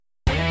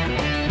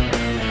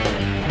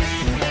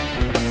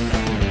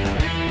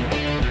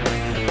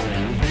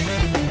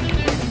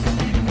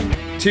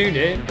Tune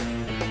in,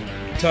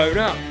 tone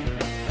up.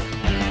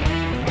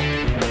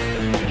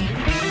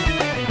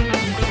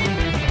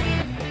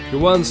 Your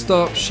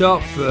one-stop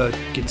shop for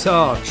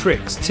guitar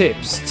tricks,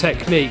 tips,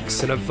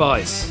 techniques and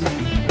advice.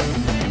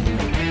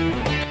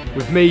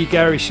 With me,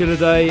 Gary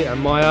Shilliday, and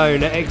my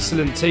own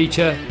excellent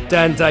teacher,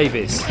 Dan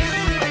Davis.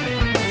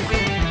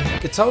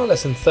 Guitar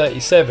Lesson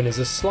 37 is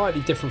a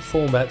slightly different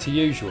format to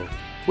usual.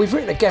 We've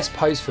written a guest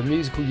post for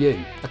Musical You,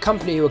 a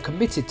company who are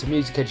committed to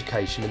music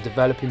education and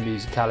developing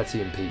musicality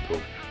in people.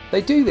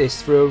 They do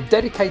this through a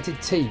dedicated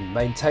team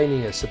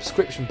maintaining a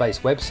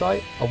subscription-based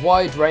website, a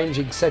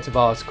wide-ranging set of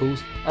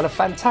articles, and a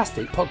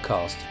fantastic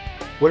podcast.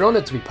 We're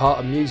honoured to be part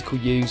of Musical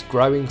U's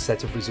growing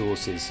set of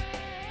resources.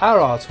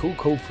 Our article,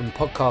 called From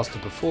Podcast to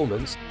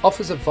Performance,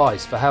 offers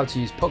advice for how to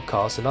use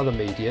podcasts and other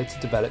media to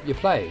develop your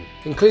playing,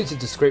 includes a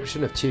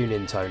description of tune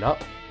in, tone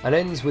up, and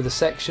ends with a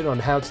section on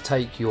how to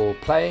take your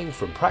playing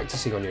from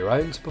practicing on your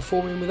own to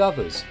performing with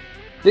others.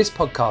 This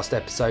podcast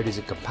episode is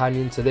a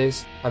companion to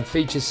this and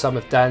features some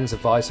of Dan's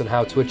advice on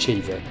how to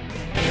achieve it.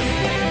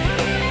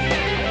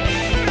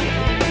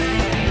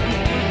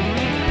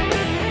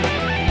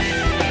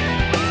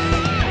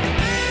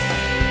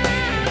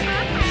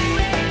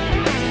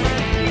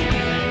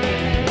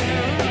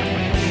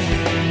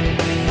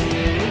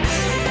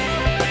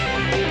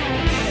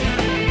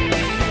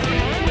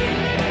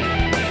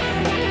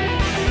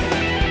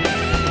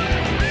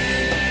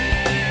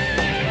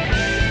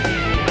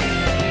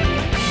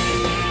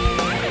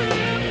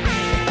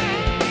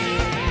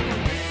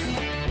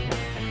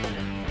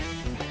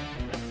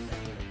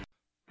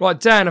 Right,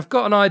 Dan, I've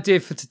got an idea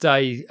for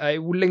today.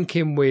 It will link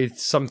in with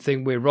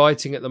something we're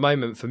writing at the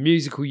moment for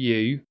Musical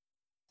You.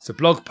 It's a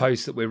blog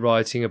post that we're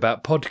writing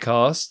about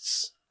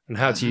podcasts and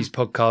how to use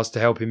podcasts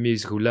to help in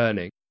musical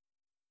learning.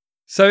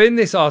 So in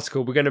this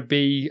article, we're going to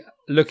be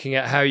looking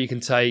at how you can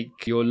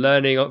take your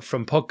learning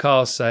from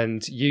podcasts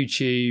and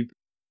YouTube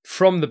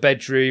from the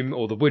bedroom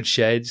or the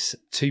woodsheds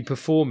to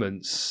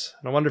performance.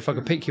 And I wonder if I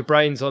could pick your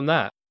brains on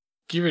that.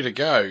 Give it a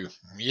go.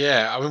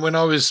 Yeah, I mean, when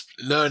I was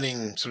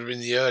learning sort of in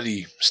the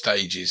early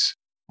stages,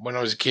 when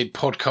I was a kid,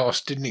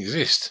 podcasts didn't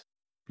exist.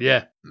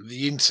 Yeah.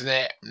 The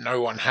internet,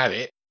 no one had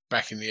it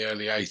back in the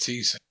early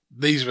 80s.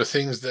 These were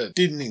things that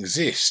didn't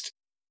exist.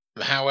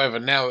 However,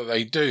 now that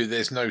they do,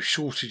 there's no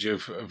shortage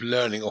of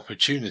learning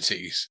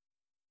opportunities.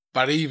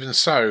 But even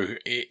so,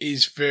 it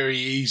is very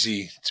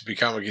easy to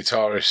become a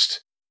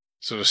guitarist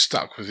sort of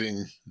stuck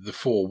within the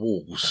four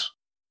walls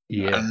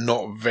and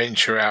not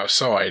venture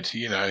outside,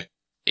 you know.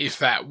 If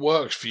that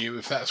works for you,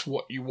 if that's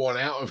what you want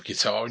out of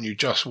guitar and you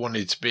just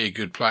wanted to be a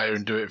good player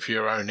and do it for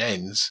your own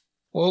ends,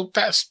 well,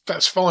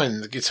 that's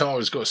fine. The guitar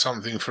has got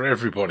something for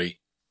everybody.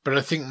 But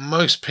I think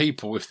most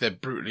people, if they're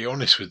brutally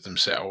honest with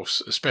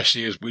themselves,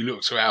 especially as we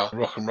look to our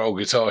rock and roll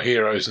guitar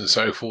heroes and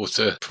so forth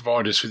to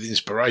provide us with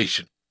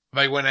inspiration,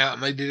 they went out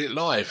and they did it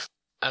live.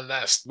 And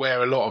that's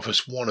where a lot of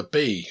us want to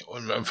be.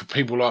 And for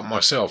people like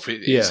myself,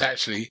 it's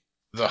actually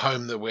the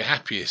home that we're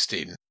happiest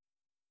in.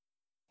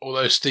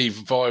 Although Steve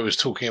Vai was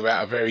talking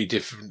about a very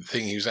different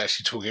thing, he was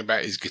actually talking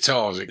about his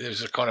guitars.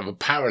 There's a kind of a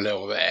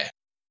parallel there.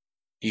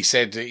 He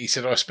said,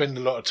 I spend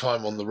a lot of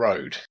time on the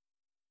road.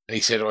 And he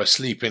said, I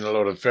sleep in a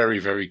lot of very,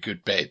 very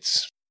good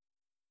beds.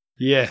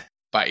 Yeah.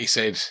 But he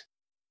said,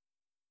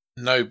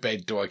 no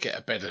bed do I get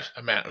a better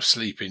amount of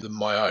sleep in than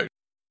my own.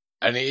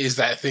 And it is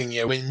that thing,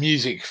 you know, when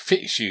music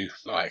fits you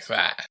like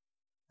that,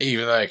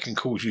 even though it can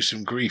cause you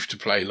some grief to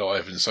play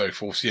live and so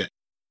forth, you know,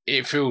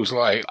 it feels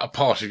like a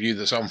part of you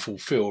that's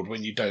unfulfilled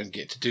when you don't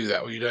get to do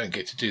that, or you don't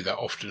get to do that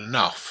often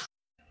enough.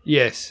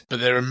 Yes.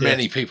 But there are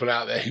many people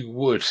out there who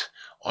would,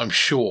 I'm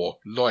sure,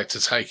 like to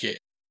take it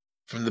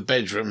from the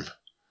bedroom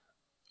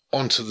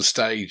onto the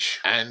stage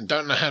and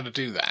don't know how to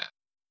do that.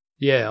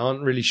 Yeah,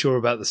 aren't really sure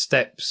about the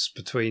steps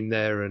between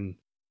there and...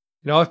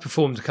 You know, I've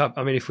performed a couple...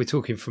 I mean, if we're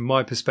talking from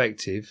my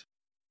perspective,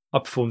 I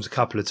performed a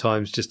couple of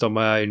times just on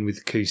my own with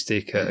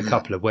acoustic at a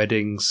couple of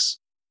weddings.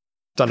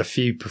 Done a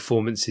few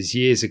performances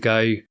years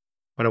ago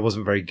when I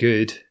wasn't very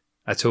good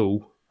at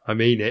all. I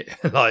mean it.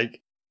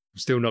 Like, I'm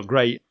still not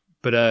great.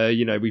 But,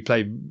 you know, we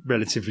played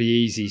relatively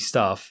easy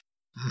stuff.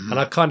 And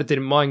I kind of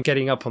didn't mind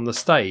getting up on the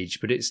stage,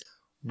 but it's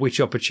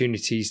which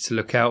opportunities to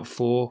look out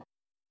for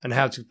and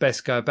how to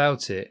best go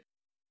about it.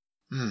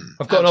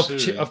 I've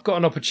got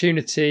an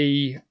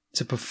opportunity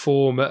to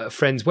perform at a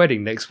friend's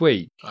wedding next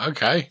week.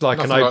 Okay.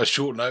 Like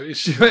short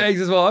notice.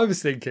 That's what I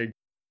was thinking.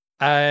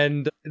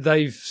 And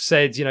they've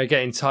said, you know,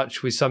 get in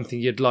touch with something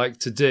you'd like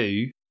to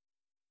do.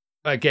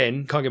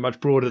 Again, can't get much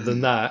broader than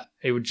that.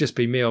 It would just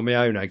be me on my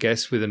own, I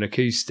guess, with an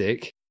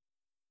acoustic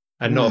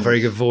and not a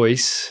very good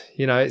voice.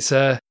 You know, it's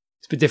a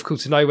bit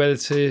difficult to know whether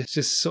to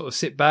just sort of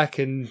sit back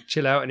and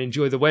chill out and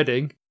enjoy the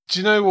wedding.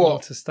 Do you know what? Or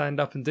to stand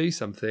up and do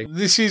something.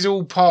 This is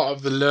all part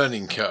of the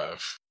learning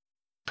curve.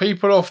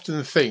 People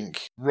often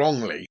think,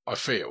 wrongly, I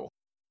feel,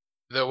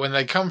 that when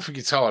they come for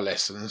guitar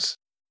lessons,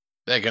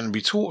 they're going to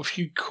be taught a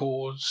few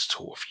chords,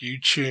 taught a few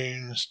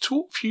tunes,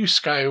 taught a few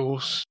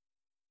scales,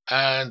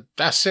 and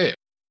that's it.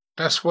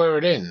 That's where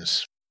it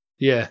ends.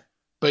 Yeah.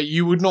 But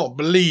you would not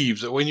believe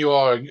that when you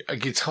are a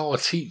guitar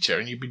teacher,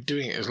 and you've been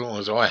doing it as long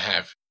as I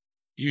have,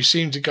 you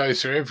seem to go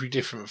through every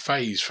different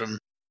phase, from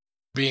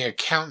being a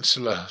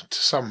counsellor to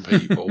some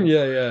people,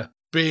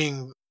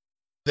 being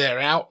their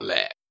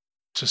outlet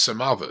to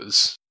some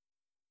others.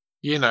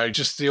 You know,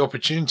 just the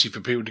opportunity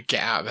for people to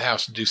get out of the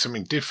house and do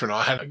something different.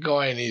 I had a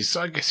guy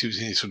I guess he was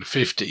in his sort of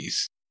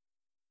 50s.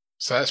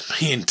 So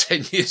that's me in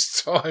 10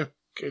 years' time.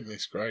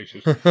 Goodness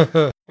gracious.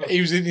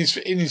 He was in his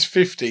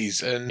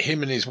 50s, and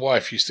him and his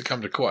wife used to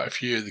come to quite a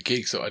few of the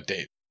gigs that I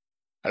did.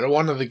 And at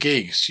one of the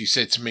gigs, she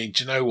said to me,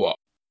 do you know what?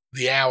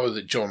 The hour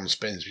that John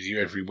spends with you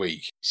every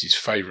week is his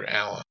favourite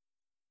hour.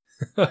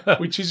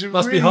 Which is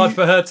must be hard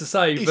for her to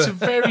say. It's a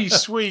very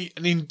sweet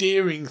and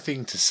endearing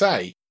thing to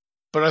say.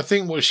 But I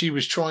think what she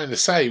was trying to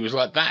say was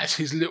like, that's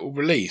his little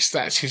release.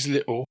 That's his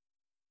little,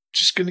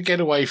 just going to get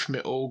away from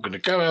it all, going to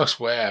go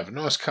elsewhere, have a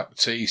nice cup of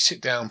tea,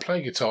 sit down,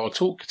 play guitar,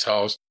 talk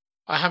guitars.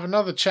 I have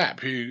another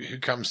chap who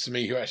comes to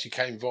me who actually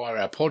came via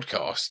our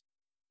podcast.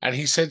 And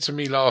he said to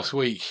me last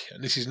week,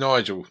 and this is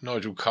Nigel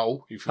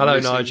Cole. Hello,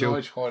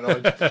 Nigel. Hi,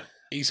 Nigel.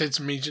 He said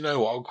to me, do you know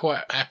what? I'm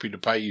quite happy to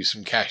pay you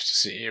some cash to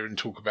sit here and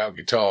talk about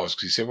guitars.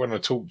 Because he said, when I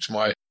talk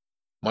to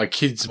my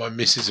kids, my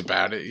missus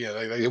about it,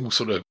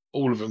 they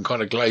all of them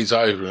kind of glaze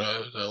over.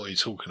 I don't know what you're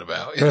talking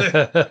about.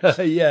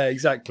 Yeah,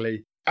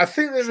 exactly. I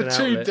think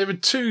there are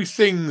two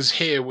things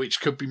here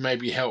which could be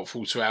maybe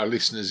helpful to our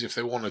listeners if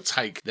they want to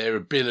take their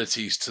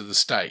abilities to the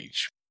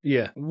stage.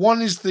 Yeah.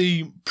 One is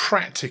the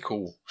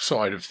practical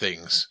side of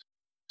things.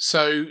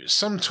 So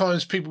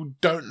sometimes people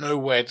don't know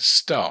where to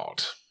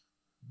start.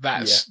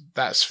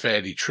 That's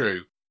fairly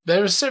true.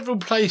 There are several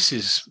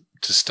places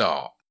to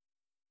start.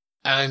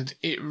 And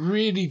it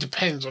really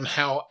depends on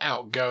how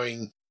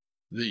outgoing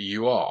that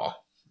you are,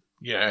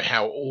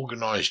 how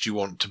organised you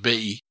want to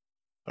be,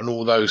 and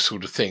all those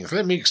sort of things.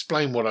 Let me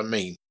explain what I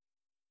mean.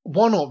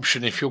 One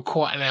option, if you're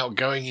quite an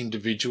outgoing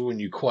individual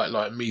and you quite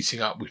like meeting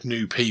up with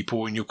new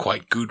people and you're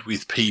quite good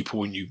with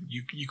people and you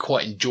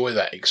quite enjoy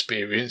that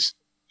experience,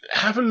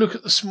 have a look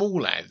at the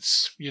small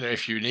ads.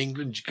 If you're in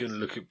England, you're going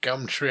to look at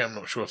Gumtree. I'm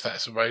not sure if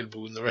that's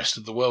available in the rest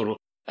of the world, or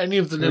any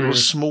of the little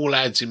small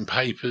ads in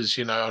papers,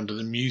 under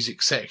the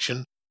music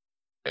section,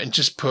 and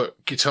just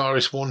put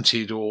guitarist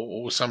wanted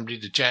or somebody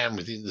to jam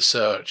within the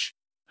search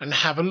and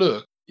have a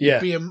look. Yeah.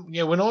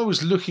 When I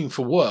was looking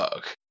for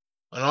work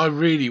and I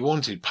really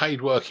wanted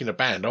paid work in a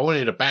band, I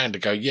wanted a band to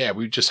go, yeah,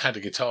 we've just had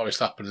a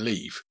guitarist up and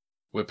leave.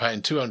 We're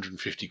paying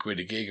 250 quid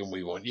a gig and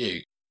we want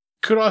you.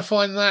 Could I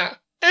find that?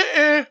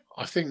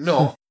 I think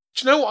not.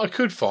 Do you know what I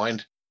could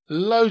find?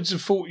 Loads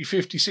of 40,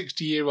 50,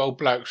 60-year-old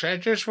blokes. I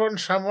just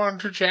want someone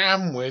to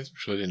jam with.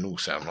 So they didn't all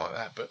sound like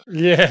that, but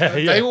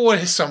they all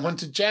wanted someone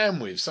to jam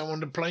with,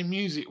 someone to play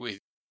music with.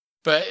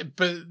 But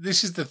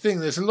this is the thing.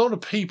 There's a lot of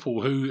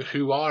people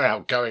who are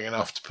outgoing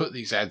enough to put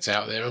these ads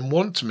out there and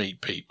want to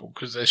meet people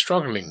because they're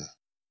struggling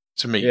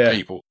to meet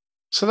people.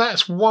 So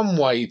that's one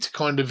way to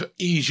kind of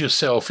ease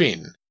yourself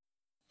in,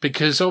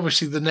 because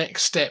obviously the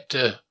next step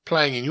to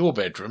playing in your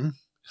bedroom,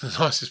 in the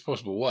nicest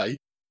possible way,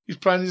 is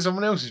playing in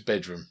someone else's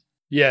bedroom.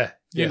 Yeah.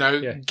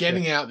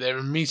 Getting out there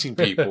and meeting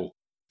people.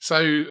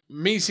 So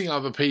meeting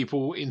other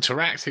people,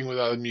 interacting with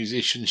other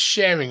musicians,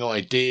 sharing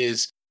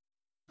ideas,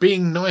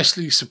 being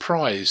nicely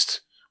surprised,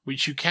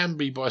 which you can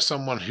be by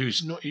someone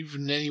who's not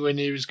even anywhere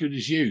near as good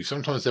as you.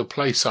 Sometimes they'll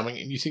play something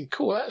and you think,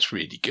 cool, that's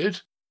really good.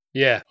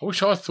 Yeah. I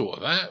wish I thought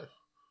of that.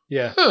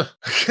 Yeah.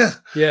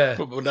 Yeah.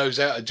 Put my nose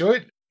out of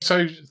joint.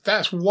 So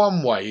that's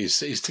one way is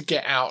to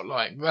get out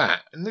like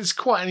that. And it's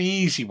quite an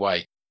easy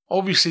way.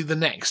 Obviously, the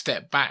next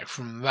step back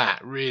from that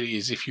really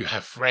is if you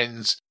have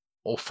friends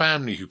or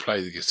family who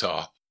play the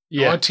guitar.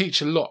 Yeah. I teach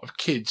a lot of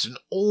kids, and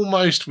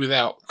almost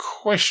without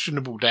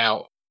questionable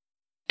doubt,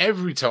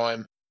 every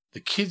time the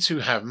kids who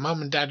have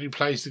mum and dad who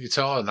plays the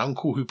guitar, an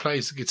uncle who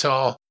plays the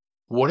guitar,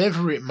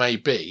 whatever it may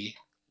be,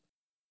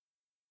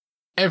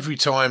 every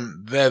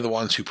time they're the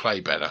ones who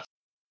play better.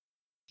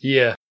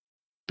 Yeah.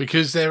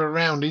 Because they're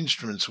around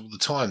instruments all the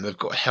time. They've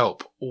got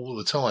help all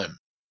the time.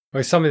 Well,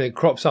 it's something that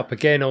crops up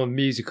again on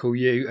Musical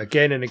You,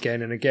 again and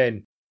again and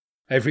again.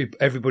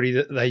 Everybody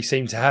that they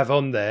seem to have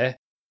on there,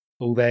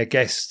 all their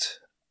guest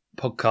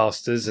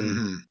podcasters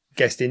and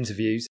guest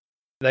interviews,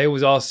 they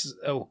always ask,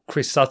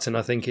 Chris Sutton,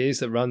 I think it is,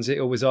 that runs it,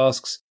 always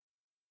asks,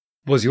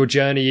 was your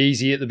journey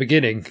easy at the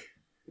beginning?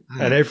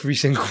 And every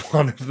single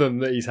one of them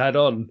that he's had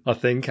on, I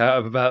think, out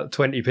of about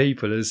 20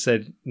 people, has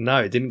said, no,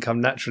 it didn't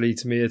come naturally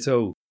to me at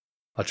all.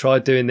 I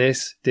tried doing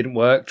this, didn't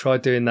work,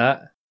 tried doing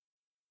that,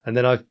 and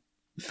then I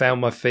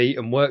found my feet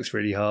and worked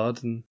really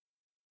hard. And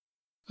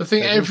I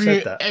think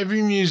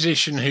every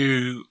musician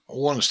who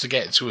wants to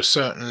get to a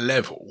certain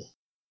level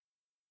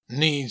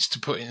needs to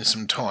put in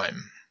some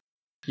time.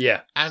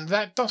 Yeah. And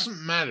that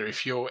doesn't matter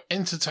if you're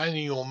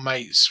entertaining your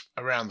mates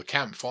around the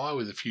campfire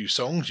with a few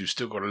songs. You've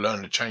still got to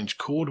learn to change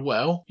chord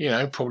well.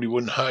 Probably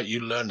wouldn't hurt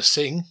you to learn to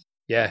sing.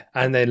 Yeah,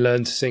 and then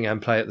learn to sing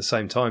and play at the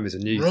same time is a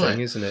new thing,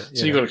 isn't it?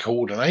 So you've got a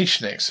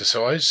coordination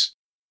exercise.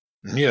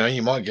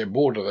 You might get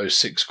bored of those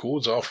 6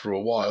 chords after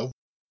a while.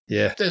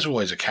 Yeah. There's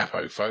always a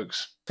capo,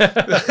 folks.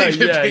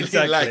 Yeah,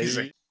 exactly.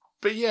 Lazy.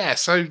 But yeah,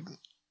 so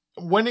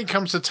when it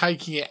comes to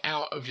taking it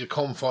out of your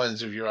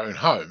confines of your own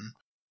home,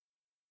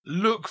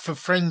 look for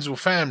friends or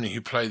family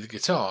who play the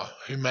guitar,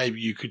 who maybe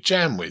you could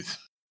jam with.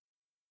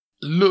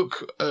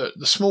 Look at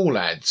the small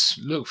lads.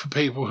 Look for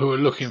people who are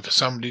looking for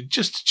somebody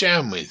just to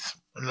jam with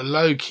on a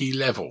low-key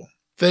level.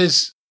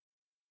 There's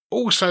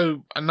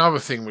also another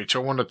thing which I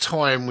want to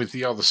tie in with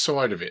the other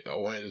side of it that I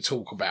wanted to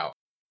talk about.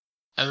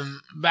 And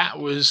that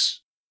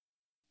was,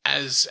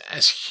 as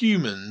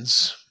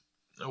humans,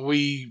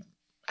 we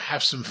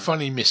have some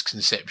funny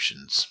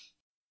misconceptions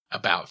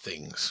about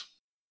things.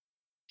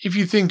 If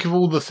you think of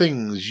all the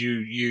things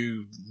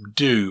you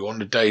do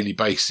on a daily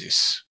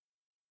basis,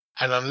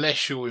 and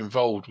unless you're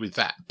involved with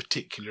that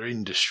particular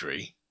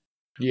industry,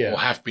 or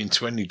have been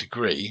to any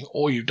degree,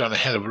 or you've done a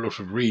hell of a lot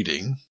of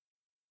reading,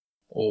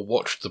 or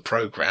watched the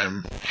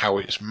programme, how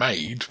it's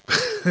made,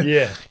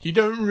 you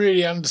don't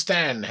really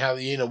understand how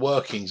the inner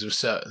workings of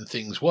certain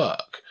things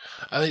work.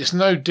 And it's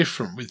no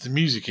different with the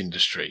music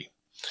industry.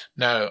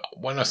 Now,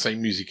 when I say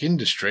music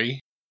industry,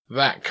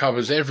 that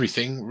covers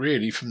everything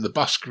really from the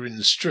busker in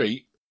the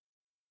street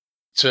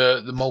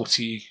to the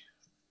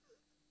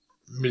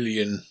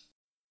multi-million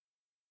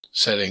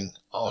selling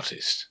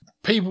artist.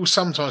 People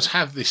sometimes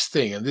have this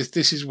thing, and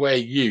this is where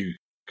you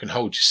can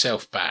hold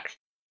yourself back.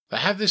 They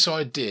have this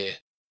idea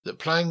that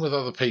playing with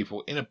other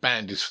people in a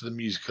band is for the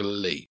musical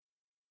elite.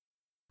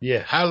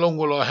 Yeah. How long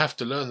will I have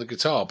to learn the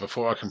guitar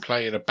before I can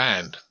play in a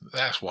band?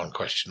 That's one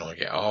question I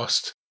get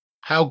asked.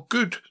 How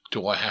good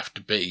do I have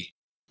to be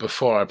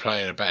before I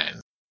play in a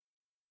band?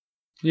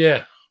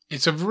 Yeah.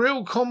 It's a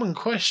real common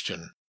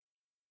question.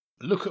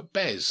 Look at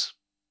Bez.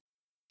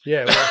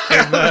 Yeah.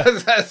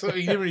 Well, that's what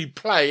he didn't really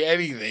play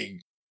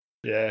anything.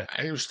 Yeah.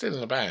 And he was still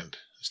in a band,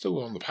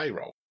 still on the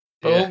payroll.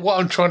 But what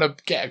I'm trying to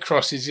get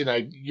across is,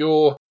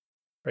 you're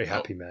very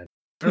happy, man.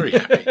 Very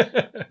happy.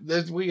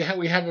 we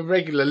have a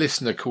regular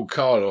listener called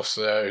Carlos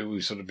who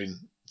we've sort of been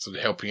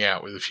helping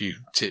out with a few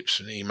tips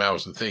and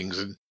emails and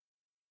things,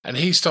 and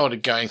he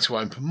started going to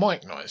open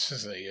mic nights,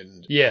 hasn't he?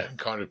 And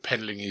kind of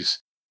peddling his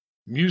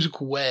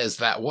musical wares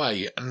that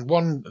way. And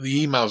one of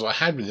the emails I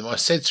had with him, I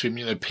said to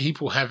him,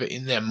 people have it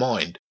in their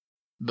mind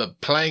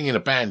that playing in a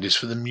band is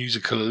for the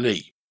musical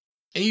elite.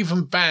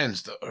 Even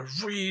bands that are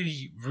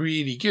really,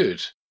 really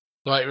good.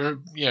 Like,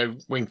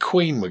 when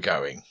Queen were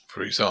going,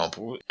 for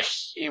example, a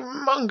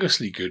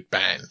humongously good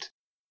band.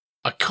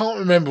 I can't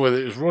remember whether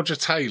it was Roger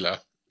Taylor,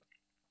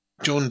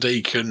 John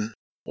Deacon,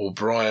 or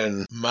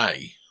Brian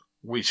May,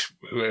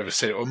 whoever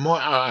said it, or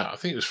I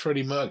think it was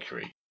Freddie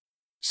Mercury,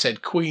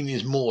 said Queen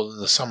is more than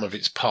the sum of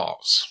its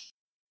parts.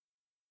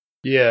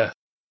 Yeah.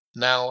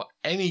 Now,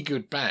 any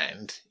good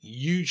band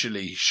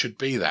usually should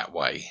be that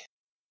way.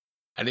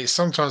 And it's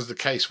sometimes the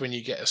case when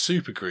you get a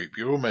supergroup,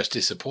 you're almost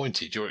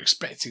disappointed. You're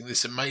expecting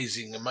this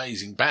amazing,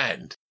 amazing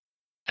band.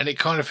 And it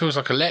kind of feels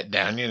like a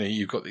letdown.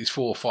 You've got these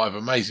 4 or 5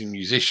 amazing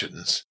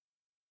musicians.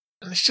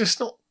 And it's just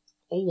not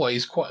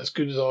always quite as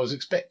good as I was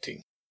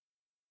expecting.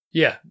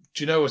 Yeah.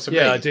 Do you know what I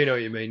mean? Yeah, I do know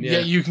what you mean. Yeah,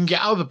 you can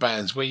get other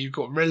bands where you've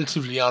got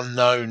relatively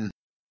unknown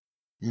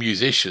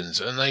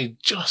musicians and they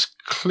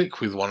just click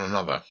with one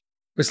another.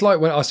 It's like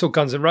when I saw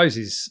Guns N'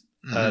 Roses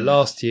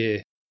last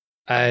year,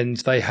 and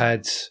they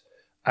had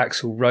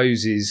Axl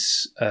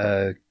Rose's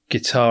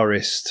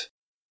guitarist,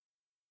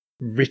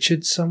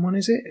 Richard someone,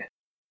 is it?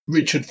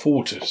 Richard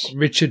Fortus.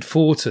 Richard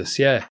Fortus,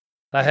 yeah.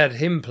 They had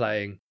him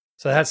playing.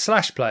 So they had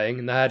Slash playing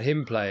and they had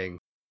him playing.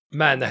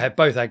 Man, they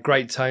both had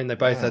great tone. They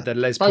both had their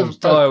Les Pauls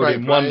dialed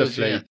in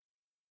wonderfully. Yeah.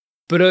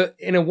 But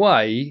in a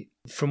way,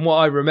 from what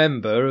I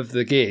remember of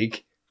the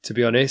gig, to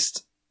be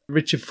honest,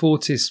 Richard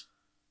Fortus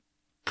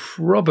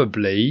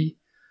probably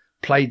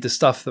played the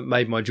stuff that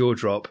made my jaw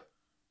drop.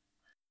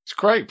 He's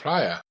a great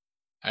player.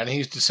 And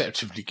he's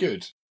deceptively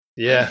good.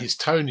 Yeah. And his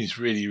tone is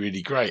really,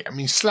 really great. I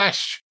mean,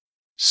 Slash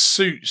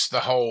suits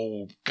the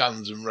whole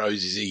Guns N'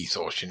 Roses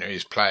ethos.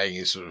 His playing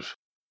is sort of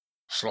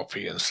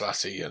sloppy and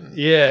slutty and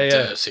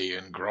dirty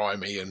and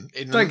grimy. And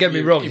don't get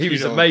me wrong, he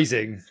was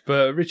amazing.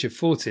 But Richard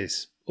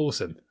Fortus,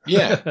 awesome.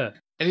 Yeah.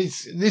 And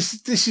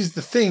this is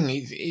the thing.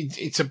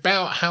 It's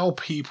about how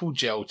people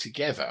gel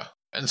together.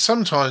 And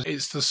sometimes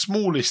it's the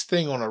smallest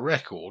thing on a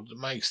record that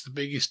makes the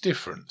biggest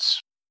difference.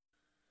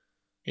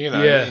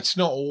 It's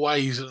not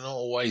always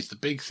the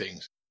big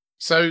things.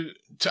 So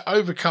to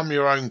overcome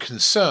your own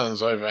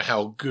concerns over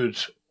how good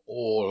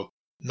or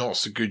not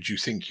so good you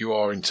think you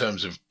are in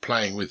terms of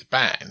playing with a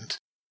band,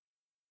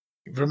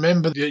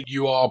 remember that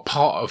you are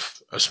part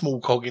of a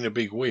small cog in a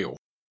big wheel.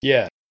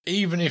 Yeah.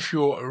 Even if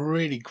you're a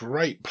really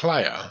great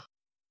player,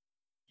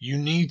 you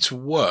need to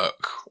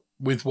work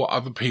with what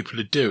other people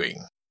are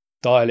doing.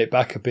 Dial it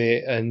back a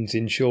bit and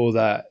ensure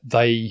that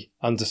they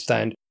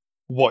understand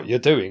what you're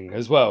doing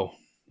as well.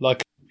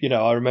 Like,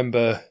 I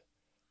remember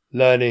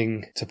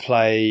learning to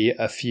play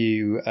a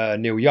few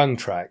Neil Young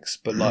tracks,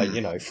 but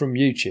from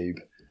YouTube.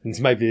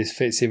 And maybe this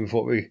fits in with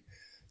what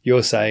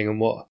you're saying and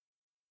what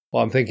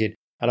I'm thinking.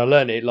 And I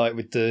learned it like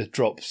with the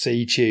drop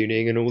C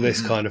tuning and all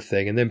this kind of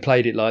thing, and then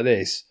played it like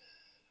this.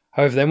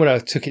 However, then when I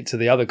took it to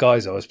the other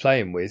guys I was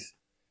playing with,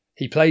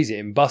 he plays it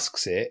and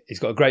busks it. He's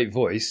got a great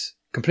voice,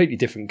 completely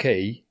different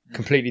key,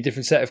 completely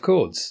different set of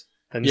chords.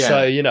 And Yeah.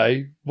 so, you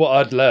know, what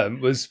I'd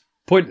learned was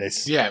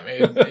pointless. Yeah,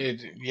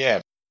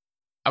 yeah.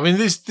 I mean,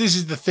 this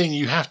is the thing.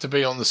 You have to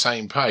be on the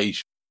same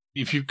page.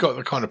 If you've got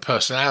the kind of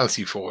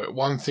personality for it,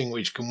 one thing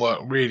which can work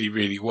really,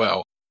 really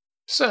well,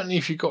 certainly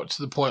if you got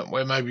to the point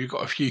where maybe you've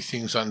got a few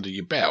things under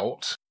your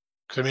belt.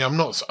 Because I mean,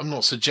 I'm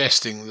not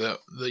suggesting that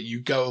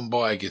you go and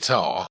buy a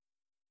guitar,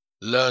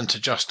 learn to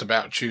just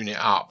about tune it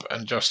up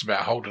and just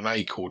about hold an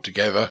A chord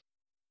together.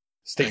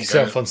 Stick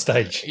yourself on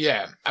stage.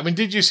 Yeah. I mean,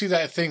 did you see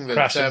that thing that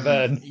Crash and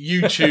burn.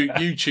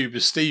 YouTuber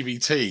Stevie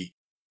T,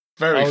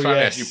 very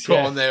funny, yes, you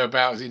put on there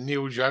about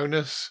Neil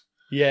Jonas?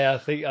 Yeah, I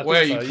think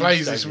where so. he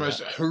plays this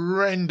most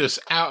horrendous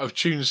out of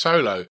tune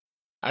solo,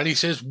 and he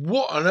says,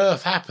 "What on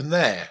earth happened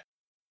there?"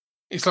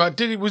 It's like,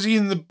 was he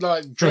in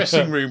the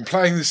dressing room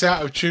playing this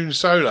out of tune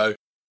solo,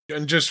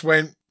 and just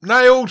went,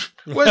 "Nailed.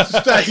 Where's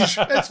the stage?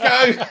 Let's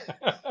go."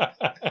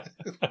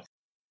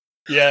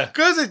 Yeah,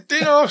 because it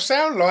didn't half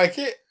sound like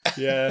it.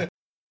 Yeah,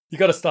 you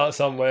got to start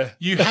somewhere.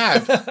 You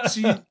have.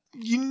 So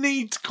you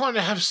need to kind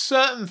of have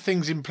certain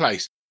things in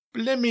place.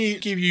 But let me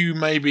give you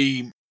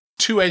maybe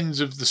two ends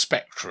of the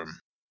spectrum.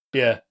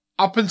 Yeah.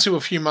 Up until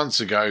a few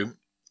months ago,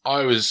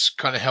 I was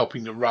kind of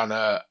helping to run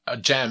a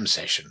jam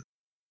session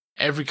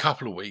every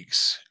couple of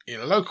weeks in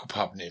a local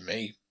pub near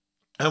me.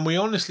 And we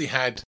honestly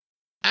had,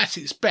 at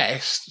its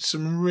best,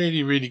 some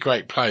really, really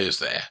great players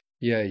there.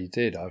 Yeah, you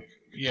did.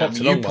 You popped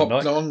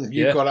along.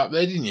 You got up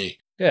there, didn't you?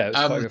 Yeah, it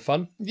was quite good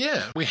fun.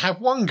 Yeah. We had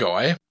one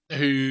guy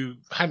who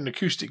had an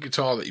acoustic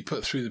guitar that he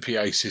put through the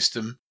PA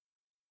system,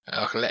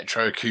 like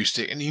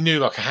electroacoustic, and he knew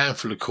like a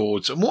handful of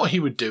chords. And what he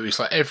would do is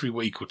like every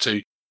week or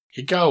two,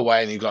 he'd go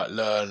away and he'd like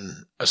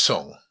learn a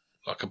song,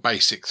 like a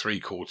basic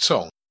 3-chord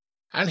song.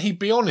 And he'd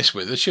be honest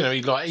with us, you know,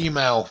 he'd like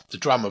email the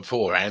drummer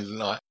beforehand and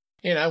like,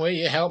 you know, will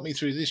you help me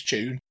through this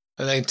tune?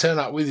 And then turn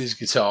up with his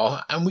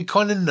guitar and we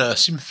kind of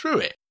nurse him through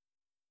it.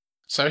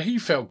 So he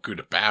felt good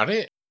about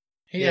it.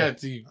 He had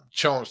the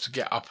chance to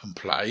get up and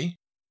play.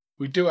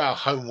 We do our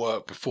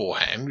homework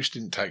beforehand, which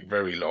didn't take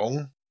very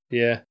long.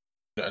 Yeah.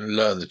 And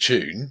learn the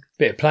tune.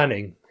 Bit of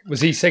planning.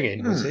 Was he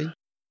singing? Was he?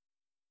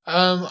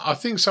 I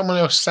think someone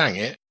else sang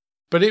it,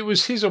 but it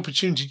was his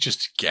opportunity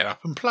just to get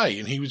up and play,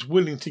 and he was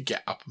willing to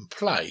get up and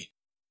play.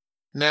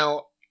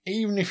 Now,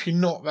 even if you're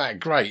not that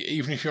great,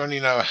 even if you only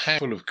know a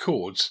handful of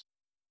chords,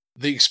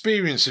 the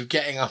experience of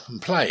getting up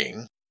and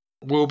playing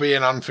will be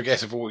an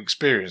unforgettable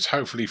experience,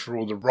 hopefully for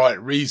all the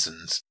right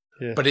reasons.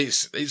 Yeah. But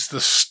it's the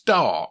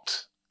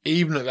start,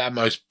 even at that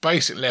most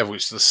basic level,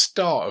 it's the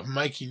start of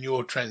making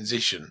your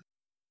transition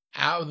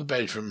out of the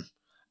bedroom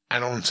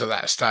and onto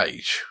that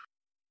stage.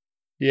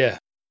 Yeah.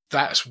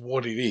 That's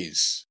what it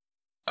is.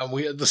 And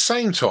we, at the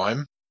same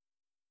time,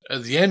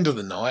 at the end of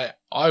the night,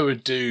 I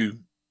would do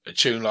a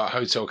tune like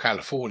Hotel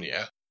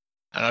California,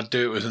 and I'd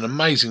do it with an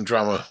amazing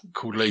drummer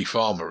called Lee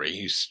Farmery.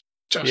 He's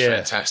just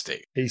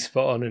fantastic. He's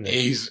spot on, isn't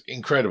he? He's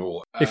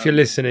incredible. If you're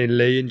listening,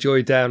 Lee,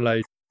 enjoy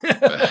download.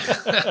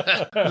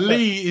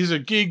 Lee is a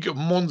gig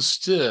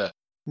monster,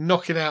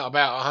 knocking out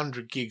about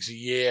 100 gigs a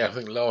year. I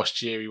think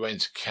last year he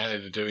went to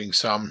Canada doing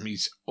some.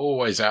 He's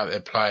always out there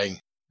playing,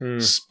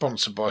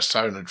 sponsored by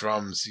Sona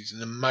Drums. He's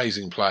an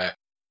amazing player.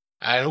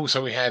 And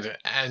also we had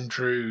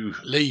Andrew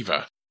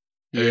Lever,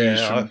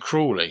 who's from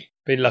Crawley.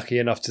 Been lucky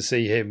enough to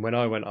see him when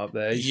I went up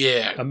there. He's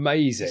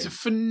amazing. He's a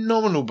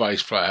phenomenal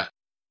bass player.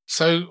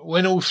 So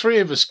when all three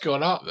of us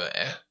got up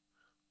there,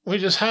 we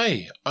just,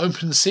 hey,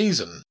 open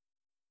season.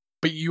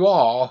 But you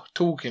are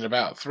talking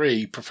about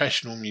 3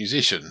 professional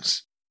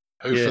musicians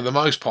who, for the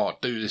most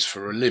part, do this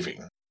for a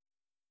living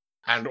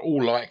and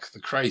all like the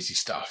crazy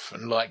stuff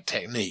and like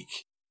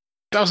technique.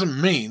 Doesn't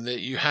mean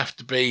that you have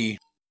to be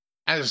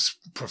as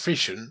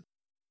proficient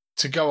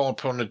to go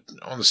up on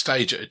the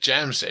stage at a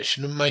jam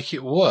session and make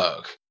it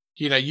work.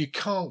 You know, you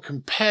can't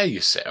compare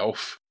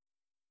yourself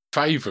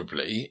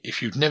favourably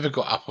if you've never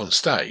got up on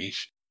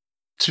stage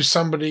to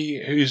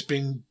somebody who's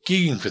been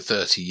gigging for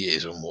 30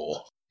 years or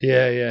more.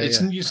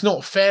 It's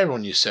not fair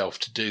on yourself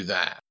to do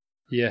that.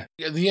 Yeah.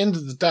 At the end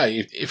of the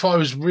day, if I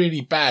was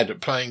really bad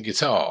at playing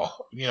guitar,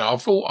 you know,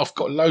 I've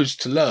got loads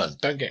to learn,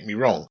 don't get me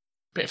wrong.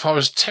 But if I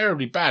was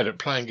terribly bad at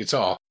playing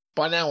guitar,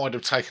 by now I'd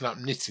have taken up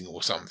knitting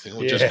or something,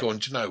 or just gone,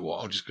 do you know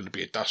what, I'm just going to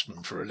be a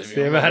dustman for a living.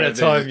 The amount of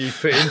time you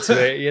put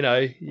into it, you know,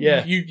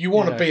 You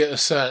want to be at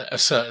a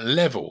certain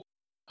level.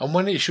 And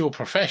when it's your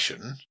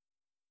profession,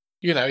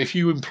 you know, if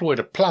you employed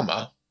a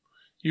plumber,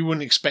 you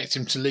wouldn't expect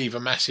him to leave a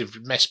massive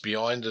mess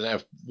behind and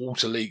have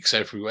water leaks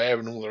everywhere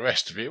and all the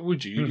rest of it,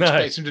 would you? You'd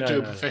expect him to do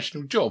a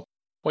professional job.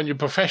 When you're a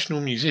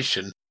professional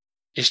musician,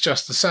 it's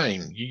just the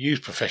same. You use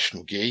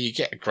professional gear, you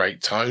get a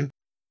great tone,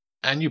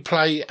 and you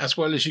play as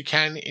well as you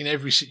can in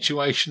every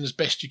situation as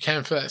best you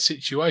can for that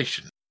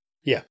situation.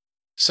 Yeah.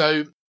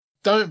 So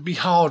don't be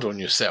hard on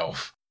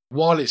yourself.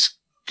 While it's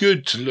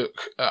good to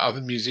look at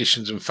other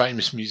musicians and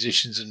famous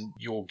musicians and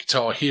your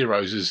guitar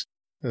heroes as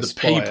the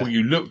people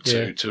you look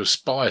to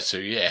aspire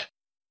to,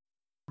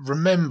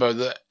 remember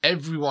that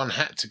everyone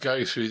had to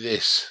go through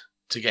this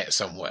to get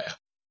somewhere.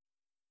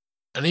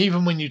 And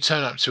even when you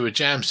turn up to a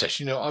jam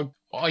session, you know,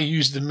 I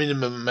use the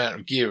minimum amount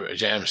of gear at a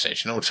jam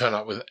session. I'll turn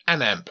up with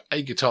an amp,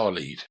 a guitar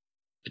lead,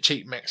 a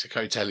cheap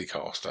Mexico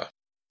Telecaster.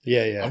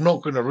 Yeah. I'm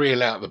not going to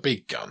reel out the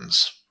big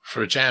guns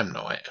for a jam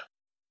night.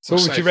 So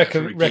what would you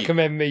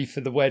recommend me for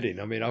the wedding?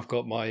 I mean, I've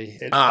got my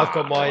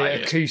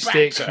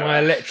acoustics,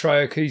 my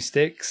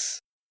electroacoustics.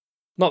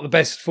 Not the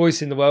best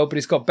voice in the world, but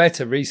it's got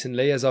better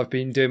recently as I've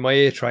been doing my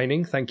ear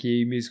training. Thank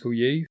you, Musical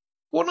You.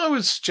 What I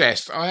would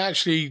suggest,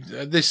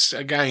 this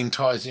again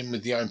ties in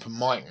with the open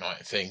mic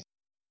night thing.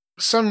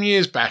 Some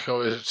years back, I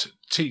was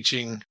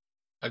teaching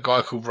a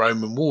guy called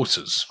Roman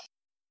Waters.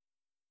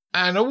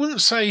 And I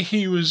wouldn't say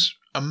he was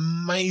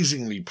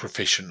amazingly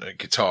proficient at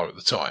guitar at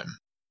the time,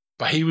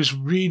 but he was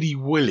really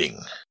willing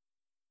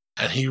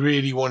and he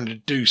really wanted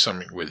to do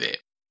something with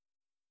it.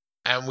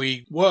 And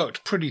we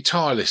worked pretty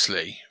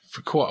tirelessly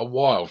for quite a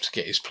while to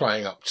get his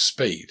playing up to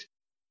speed.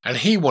 And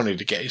he wanted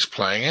to get his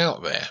playing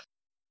out there.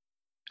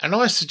 And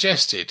I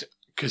suggested,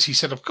 because he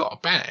said, I've got a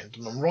band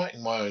and I'm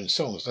writing my own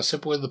songs. And I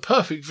said, well, the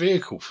perfect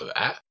vehicle for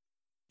that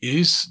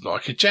is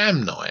like a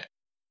jam night.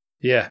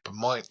 Yeah. A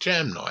mic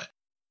jam night.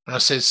 And I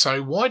said,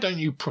 so why don't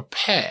you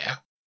prepare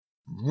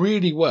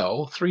really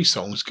well 3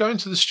 songs, go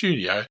into the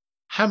studio,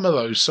 hammer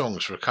those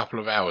songs for a couple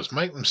of hours,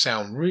 make them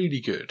sound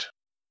really good.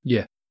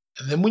 Yeah.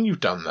 And then when you've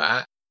done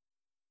that,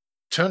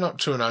 turn up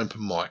to an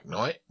open mic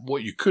night.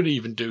 What you could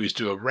even do is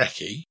do a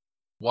recce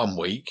 1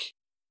 week,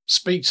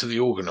 speak to the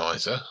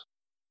organiser,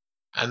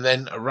 and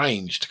then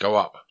arrange to go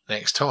up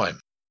next time.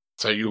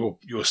 So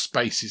your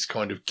space is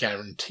kind of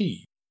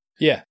guaranteed.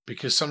 Yeah.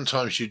 Because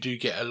sometimes you do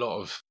get a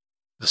lot of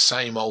the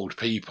same old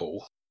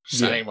people,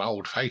 same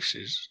old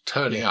faces,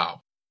 turning up,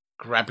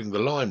 grabbing the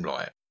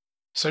limelight.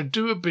 So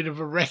do a bit of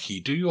a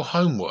recce, do your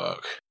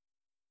homework.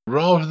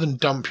 Rather than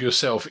dump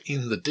yourself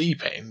in the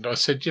deep end, I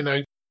said,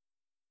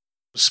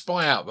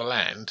 spy out the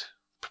land,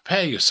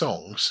 prepare your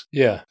songs,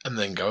 and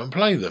then go and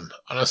play them.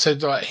 And I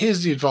said,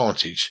 here's the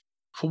advantage.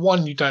 For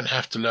one, you don't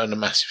have to learn a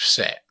massive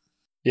set.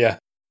 Yeah.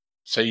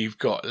 So you've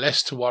got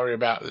less to worry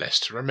about, less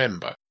to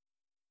remember.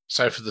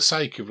 So for the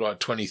sake of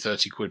 20,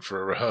 30 quid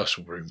for a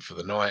rehearsal room for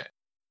the night,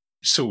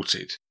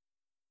 sorted.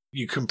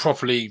 You can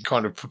properly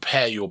kind of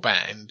prepare your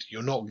band.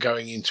 You're not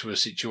going into a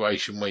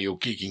situation where you're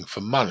gigging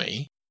for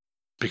money,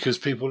 because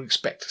people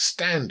expect a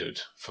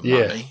standard for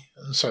money,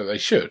 and so they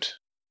should.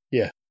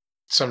 Yeah.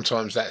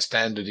 Sometimes that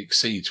standard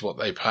exceeds what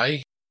they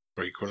pay,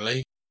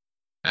 frequently,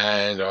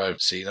 and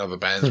I've seen other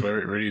bands where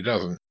it really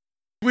doesn't.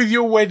 With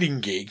your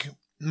wedding gig,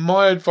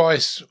 my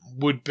advice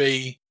would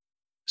be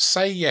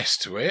say yes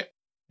to it,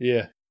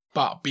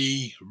 but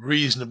be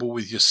reasonable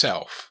with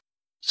yourself.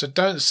 So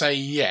don't say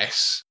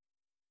yes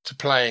to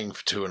playing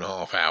for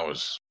 2.5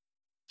 hours.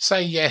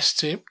 Say yes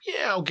to,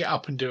 I'll get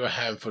up and do a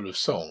handful of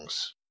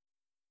songs.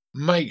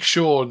 Make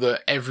sure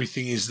that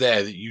everything is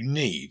there that you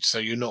need, so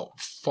you're not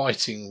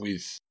fighting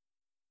with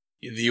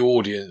the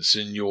audience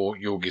and your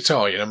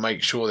guitar.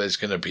 Make sure there's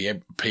going to be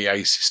a PA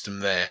system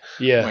there.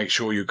 Yeah. Make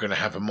sure you're going to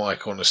have a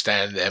mic on a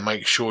stand there.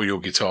 Make sure your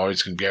guitar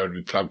is going to be able to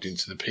be plugged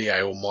into the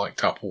PA or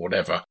mic'd up or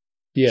whatever.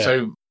 Yeah.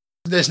 So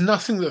there's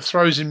nothing that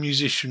throws a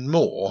musician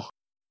more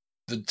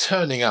than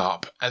turning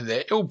up and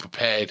they're ill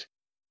prepared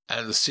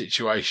and the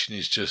situation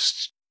is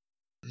just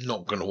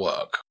not going to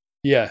work.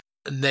 Yeah.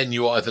 And then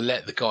you either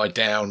let the guy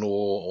down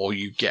or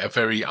you get a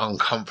very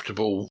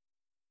uncomfortable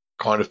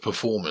kind of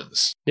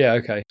performance. Yeah,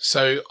 okay.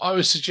 So I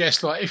would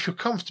suggest, if you're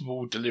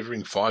comfortable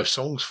delivering 5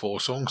 songs, 4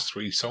 songs,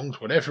 3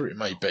 songs, whatever it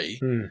may be,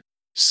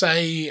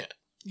 say,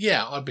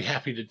 I'd be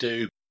happy to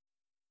do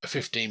a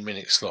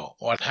 15-minute slot,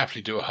 or I'd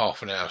happily do a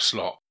half an hour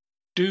slot.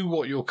 Do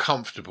what you're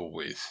comfortable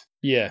with.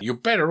 Yeah. You're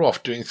better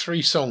off doing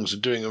 3 songs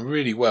and doing them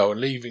really well and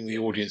leaving the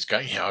audience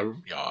going,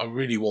 I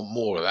really want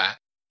more of that,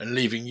 and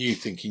leaving you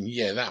thinking,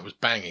 that was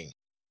banging,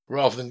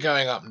 rather than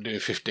going up and doing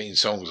 15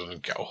 songs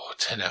and go,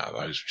 10 out of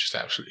those were just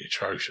absolutely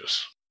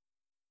atrocious.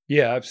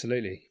 Yeah,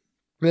 absolutely.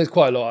 There's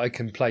quite a lot I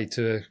can play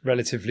to a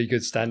relatively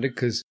good standard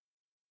because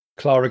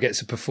Clara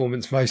gets a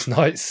performance most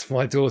nights,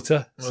 my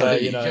daughter. So, there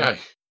you go.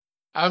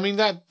 I mean,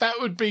 that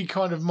would be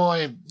kind of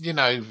my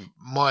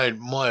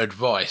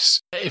advice.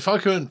 If I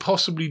couldn't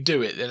possibly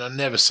do it, then I'd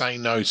never say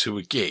no to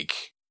a gig.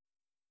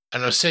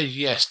 And I said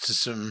yes to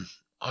some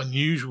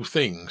unusual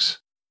things.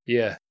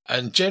 Yeah.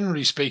 And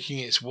generally speaking,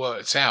 it's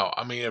worked out.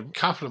 I mean, a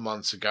couple of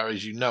months ago,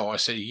 as you know, I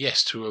said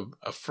yes to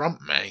a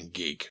frontman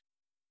gig,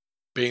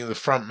 being the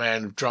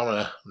frontman of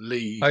drummer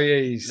Lee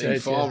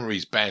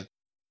Farmery's band,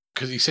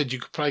 because he said you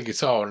could play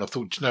guitar, and I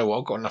thought, you know what,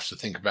 I've got enough to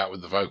think about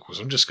with the vocals.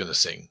 I'm just going to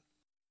sing.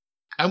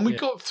 And we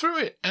got through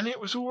it, and it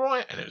was all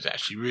right, and it was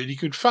actually really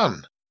good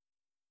fun.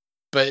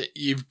 But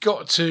you've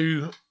got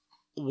to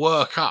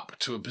work up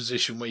to a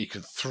position where you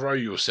can throw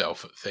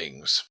yourself at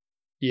things.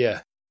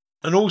 Yeah.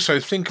 And also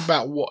think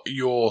about what are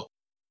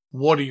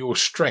your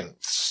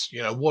strengths?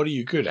 What are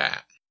you good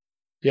at?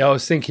 Yeah, I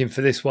was thinking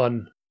for this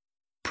one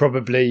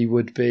probably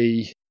would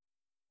be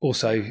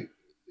also,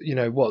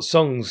 what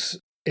songs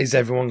is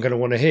everyone going to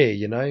want to hear,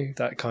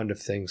 that kind of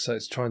thing. So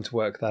it's trying to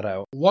work that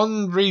out.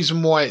 One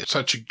reason why it's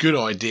such a good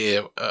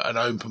idea, an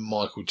open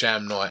mic or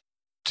jam night,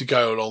 to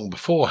go along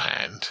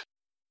beforehand,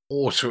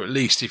 or to at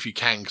least, if you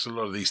can, because a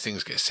lot of these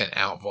things get sent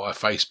out via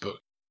Facebook,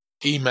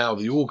 email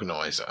the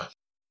organiser,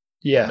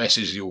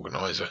 message the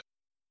organiser,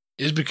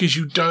 is because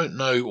you don't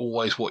know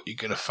always what you're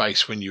going to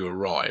face when you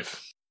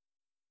arrive.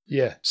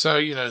 Yeah.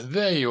 So,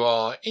 there you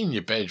are in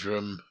your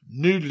bedroom,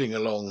 noodling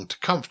along to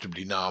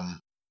Comfortably Numb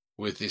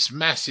with this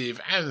massive,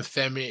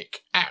 anthemic,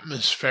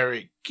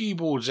 atmospheric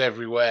keyboards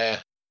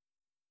everywhere,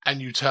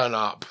 and you turn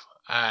up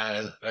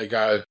and they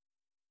go,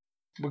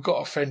 "We've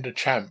got a Fender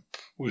Champ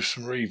with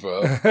some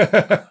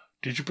reverb.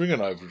 Did you bring an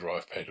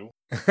overdrive pedal?"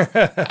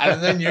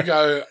 And then you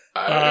go,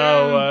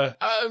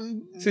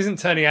 this isn't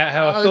turning out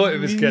how I thought it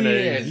was going to.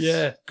 Yes.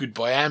 Yeah.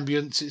 Goodbye,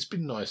 ambience. It's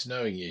been nice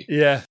knowing you.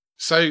 Yeah.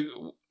 So,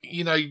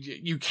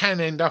 you can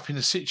end up in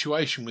a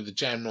situation with a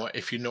jam night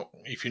if you're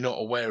not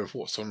aware of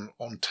what's on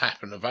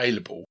tap and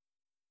available,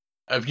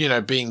 of,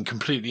 being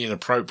completely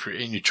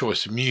inappropriate in your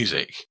choice of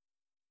music.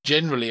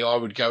 Generally, I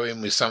would go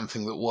in with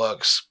something that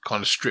works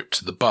kind of stripped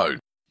to the bone.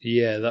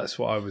 Yeah, that's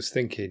what I was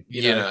thinking.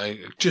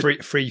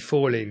 Just free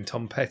falling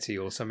Tom Petty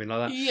or something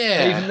like that.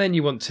 Yeah. But even then,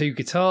 you want two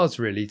guitars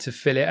really to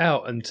fill it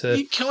out and to.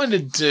 You kind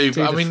of do,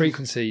 but the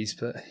frequencies.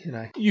 But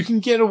you can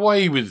get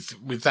away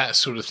with that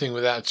sort of thing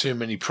without too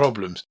many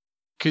problems.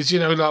 Because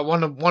like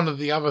one of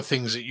the other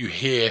things that you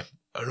hear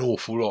an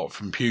awful lot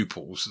from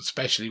pupils,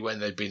 especially when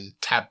they've been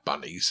tab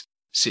bunnies,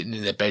 sitting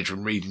in their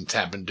bedroom reading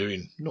tab and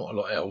doing not a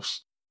lot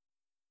else.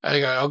 And they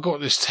go, "I've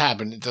got this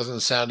tab and it doesn't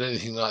sound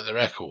anything like the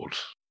record."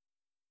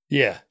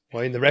 Yeah,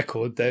 well, in the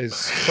record,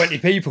 there's 20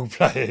 people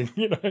playing,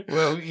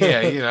 Well, yeah,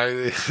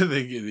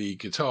 the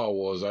guitar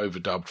was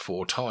overdubbed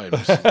 4 times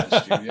in the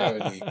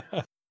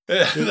studio.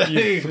 And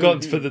you've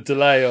forgotten to put the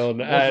delay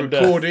on. And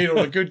recorded on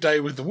a good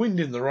day with the wind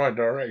in the right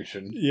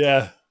direction.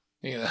 Yeah,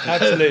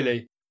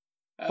 absolutely.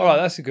 All right,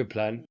 that's a good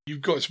plan.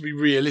 You've got to be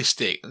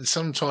realistic, and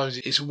sometimes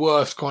it's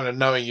worth kind of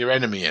knowing your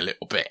enemy a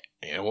little bit,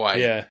 in a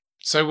way. Yeah.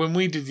 So when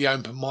we did the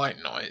open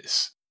mic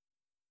nights,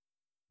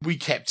 we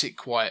kept it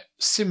quite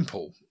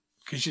simple.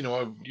 Because,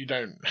 you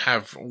don't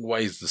have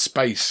always the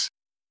space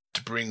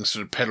to bring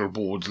sort of pedal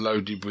boards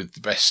loaded with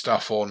the best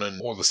stuff on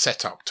or the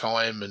setup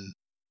time. And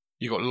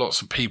you've got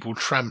lots of people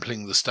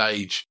trampling the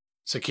stage.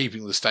 So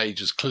keeping the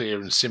stage as clear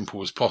and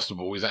simple as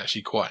possible is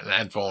actually quite an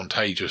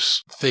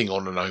advantageous thing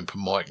on an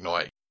open mic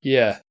night.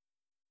 Yeah.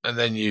 And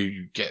then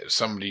you get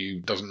somebody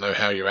who doesn't know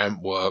how your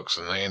amp works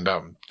and they end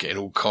up getting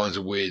all kinds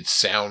of weird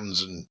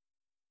sounds and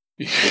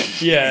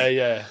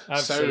yeah,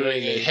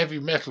 absolutely. So a heavy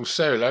metal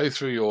solo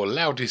through your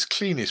loudest,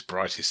 cleanest,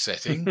 brightest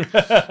setting.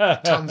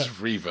 Tons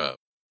of reverb.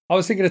 I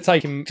was thinking of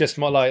taking just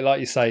like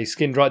you say,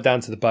 skinned right down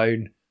to the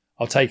bone.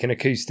 I'll take an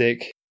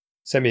acoustic,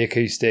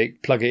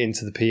 semi-acoustic, plug it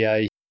into the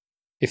PA.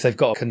 If they've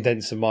got a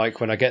condenser mic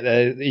when I get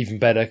there, even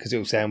better because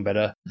it'll sound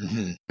better.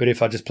 Mm-hmm. But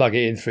if I just plug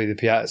it in through the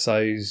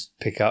piazzos,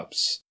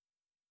 pickups,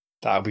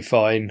 that'll be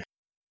fine.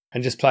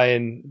 And just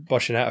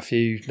boshing out a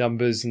few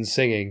numbers and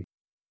singing.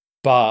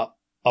 But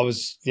I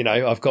was,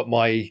 I've got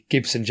my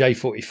Gibson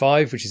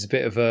J45, which is a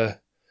bit of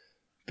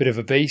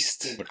a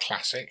beast. A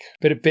classic.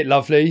 A bit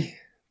lovely.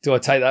 Do I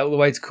take that all the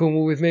way to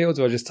Cornwall with me, or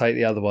do I just take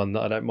the other one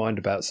that I don't mind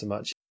about so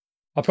much?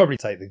 I'll probably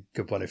take the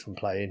good one if I'm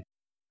playing.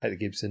 Take the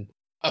Gibson.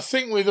 I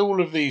think with all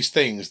of these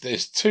things,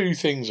 there's 2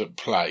 things at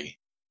play.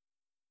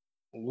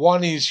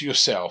 One is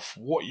yourself,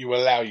 what you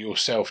allow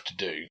yourself to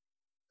do,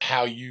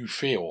 how you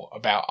feel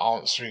about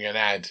answering an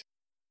ad,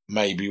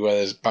 maybe where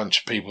there's a bunch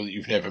of people that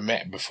you've never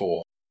met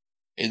before,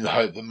 in the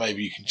hope that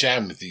maybe you can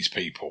jam with these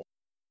people.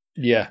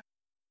 Yeah.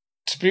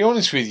 To be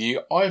honest with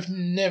you, I've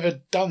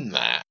never done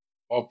that.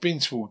 I've been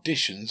to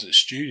auditions at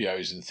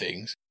studios and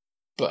things,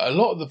 but a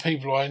lot of the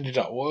people I ended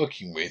up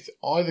working with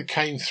either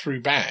came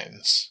through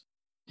bands,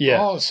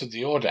 answered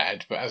the odd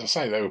ad, but as I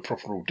say, they were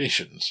proper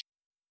auditions.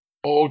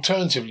 Or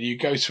alternatively, you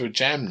go to a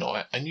jam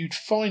night and you'd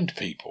find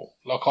people.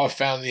 Like I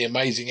found the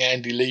amazing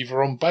Andy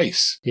Lever on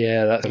bass.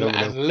 Yeah, that's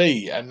and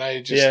Lee, and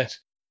they just...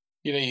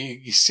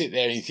 you sit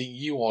there and you think,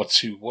 you are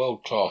 2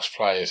 world-class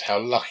players. How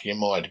lucky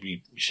am I to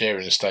be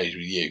sharing the stage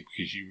with you?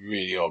 Because you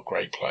really are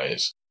great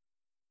players.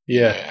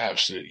 Yeah.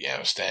 Absolutely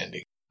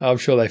outstanding. I'm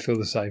sure they feel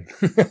the same.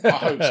 I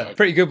hope so.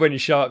 Pretty good when you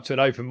show up to an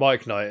open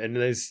mic night and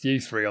there's you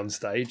 3 on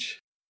stage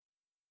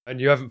and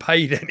you haven't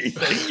paid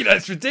anything.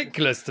 It's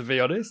ridiculous, to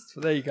be honest.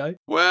 But there you go.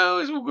 Well,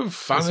 it's all good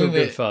fun, It's all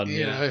good fun,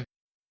 yeah.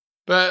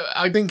 But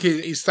I think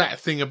it's that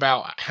thing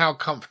about how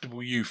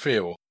comfortable you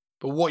feel.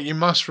 But what you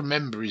must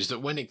remember is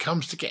that when it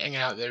comes to getting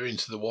out there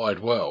into the wide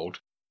world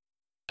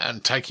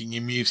and taking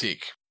your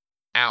music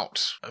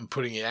out and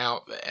putting it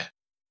out there,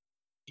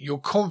 your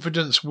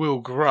confidence will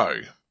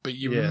grow, but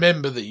you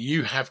remember that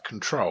you have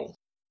control.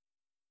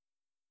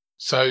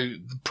 So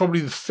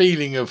probably the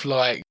feeling of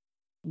like,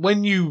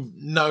 when you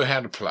know how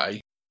to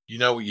play, you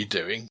know what you're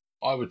doing.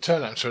 I would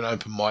turn up to an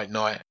open mic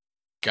night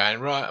going,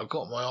 right, I've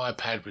got my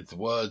iPad with the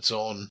words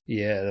on.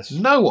 Yeah.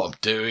 Know what I'm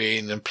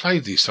doing and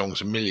played these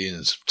songs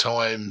millions of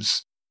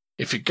times.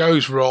 If it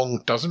goes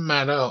wrong, doesn't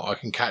matter. I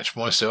can catch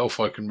myself.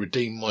 I can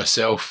redeem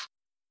myself.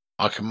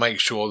 I can make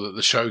sure that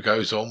the show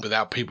goes on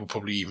without people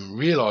probably even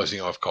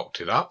realising I've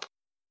cocked it up.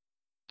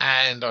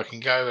 And I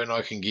can go and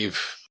I can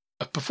give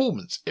a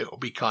performance. It'll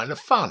be kind of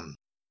fun.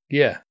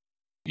 Yeah.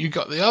 You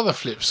got the other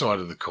flip side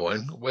of the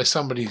coin where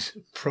somebody's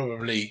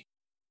probably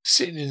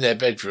sitting in their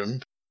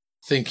bedroom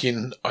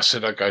thinking, I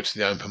said I'd go to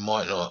the open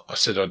mic night. I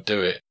said I'd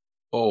do it.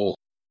 Or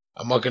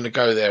am I going to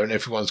go there and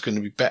everyone's going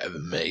to be better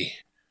than me?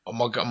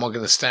 Am I going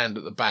to stand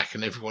at the back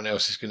and everyone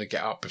else is going to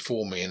get up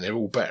before me and they're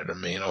all better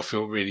than me and I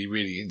feel really,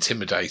 really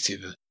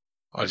intimidated and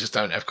I just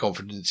don't have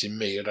confidence in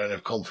me. I don't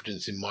have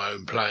confidence in my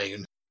own playing.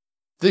 And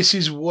this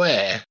is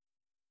where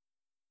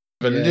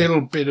a little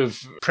bit of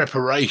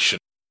preparation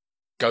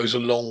goes a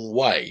long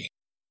way.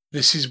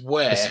 This is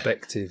where...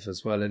 Perspective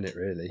as well, isn't it,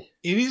 really?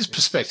 It is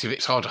perspective.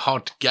 It's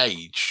hard to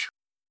gauge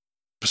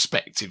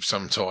perspective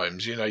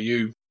sometimes.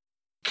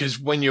 Because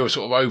when you're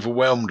sort of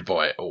overwhelmed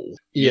by it all,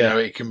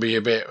 it can be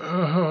a bit...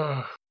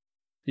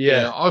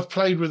 I've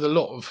played with a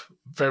lot of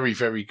very,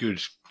 very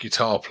good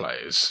guitar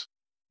players.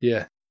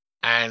 Yeah.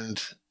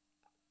 And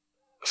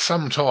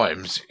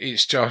sometimes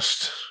it's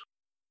just,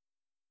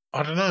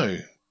 I don't know,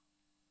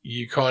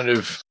 you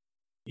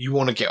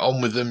want to get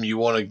on with them, you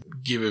want to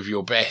give of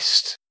your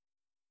best,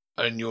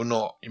 and you're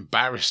not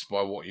embarrassed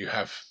by what you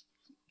have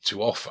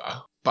to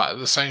offer. But at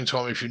the same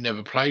time, if you've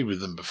never played with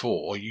them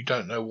before, you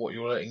don't know what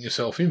you're letting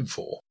yourself in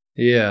for.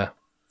 Yeah,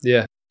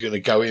 yeah. You're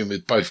going to go in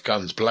with both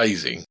guns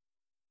blazing,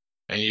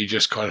 and you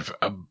just kind of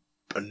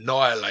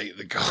annihilate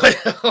the guy.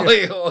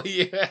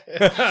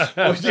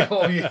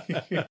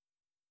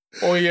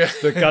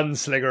 The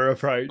gunslinger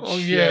approach. Or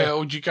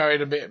do you go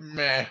in a bit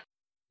meh?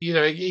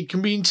 It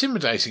can be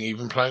intimidating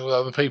even playing with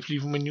other people,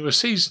 even when you're a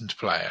seasoned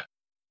player.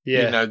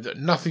 Yeah.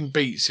 Nothing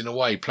beats, in a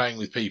way, playing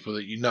with people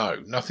that you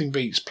know. Nothing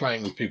beats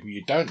playing with people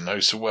you don't know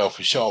so well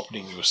for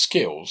sharpening your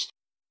skills.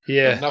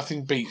 Yeah. But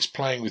nothing beats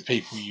playing with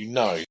people you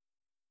know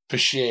for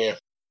sheer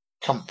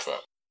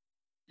comfort.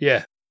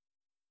 Yeah.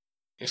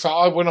 It's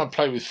like when I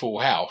play with Full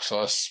House,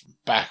 I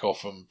back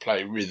off and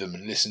play rhythm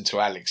and listen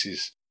to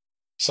Alex's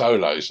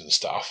solos and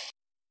stuff.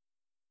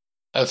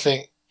 I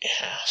think,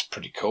 yeah, that's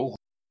pretty cool.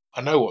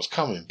 I know what's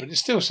coming, but it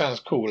still sounds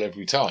cool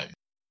every time.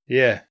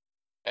 Yeah.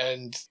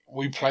 And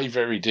we play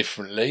very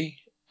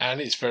differently,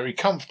 and it's very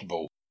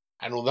comfortable.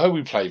 And although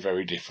we play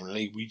very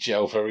differently, we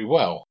gel very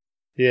well.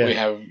 Yeah. We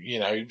have,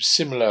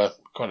 similar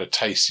kind of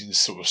tastes in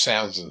sort of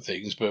sounds and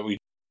things, but we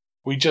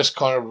just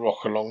kind of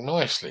rock along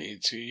nicely.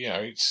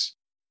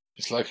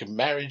 It's like a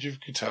marriage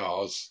of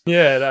guitars.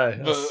 Yeah, no.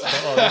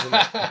 Isn't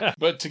it?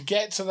 But to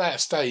get to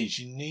that stage,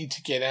 you need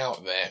to get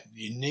out there.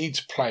 You need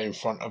to play in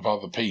front of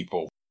other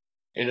people.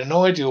 In an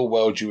ideal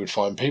world, you would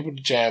find people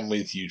to jam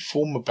with, you'd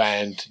form a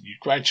band,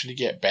 you'd gradually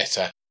get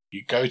better,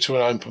 you'd go to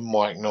an open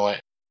mic night,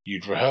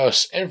 you'd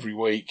rehearse every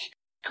week,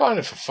 kind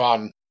of for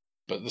fun,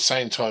 but at the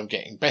same time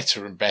getting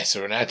better and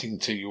better and adding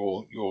to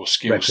your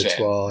skill set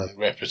and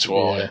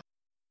repertoire,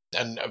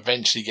 and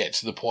eventually get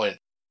to the point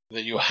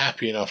that you're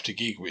happy enough to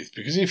gig with.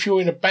 Because if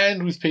you're in a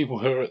band with people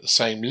who are at the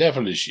same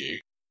level as you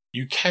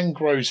can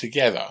grow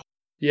together.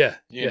 Yeah.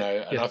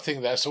 And I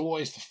think that's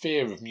always the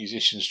fear of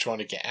musicians trying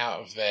to get out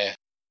of their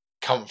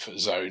comfort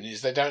zone,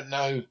 is they don't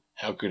know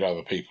how good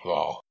other people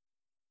are.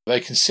 They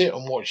can sit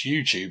and watch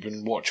YouTube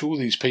and watch all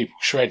these people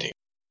shredding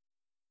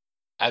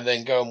and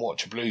then go and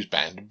watch a blues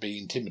band and be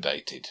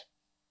intimidated.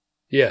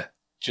 Yeah.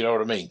 Do you know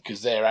what I mean?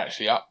 Because they're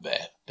actually up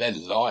there. They're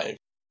live.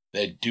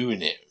 They're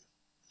doing it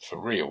for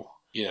real.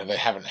 They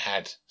haven't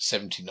had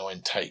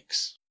 79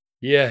 takes.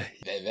 Yeah.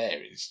 They're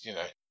there.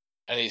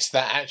 And it's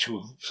that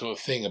actual sort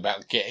of thing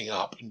about getting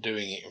up and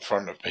doing it in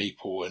front of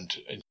people, and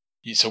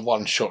it's a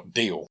one-shot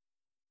deal.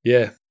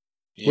 Yeah.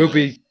 We'll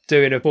be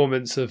doing a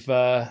performance of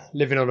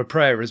Living on a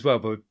Prayer as well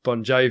by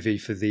Bon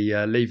Jovi for the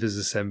Leavers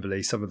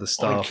Assembly, some of the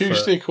staff. On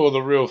acoustic or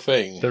the real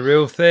thing? The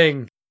real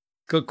thing.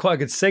 Got quite a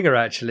good singer,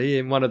 actually,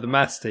 in one of the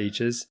maths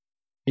teachers.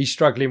 He's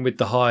struggling with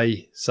the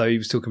high, so he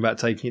was talking about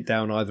taking it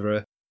down either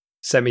a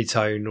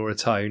semitone or a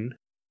tone.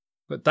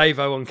 But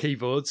Davo on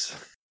keyboards.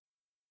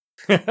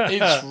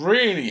 It's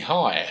really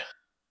high.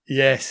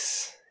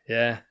 Yes,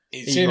 yeah.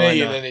 It's in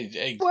E and then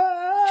it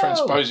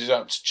transposes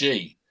up to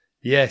G.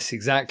 Yes,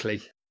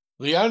 exactly.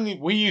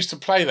 We used to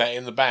play that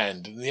in the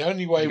band, and the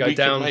only way we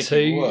could make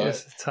it work,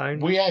 tone.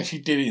 We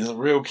actually did it in the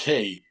real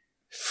key.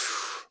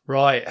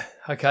 Right,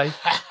 okay.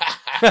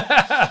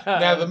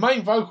 Now, the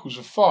main vocals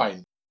were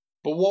fine,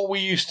 but what we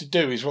used to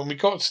do is when we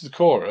got to the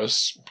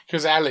chorus,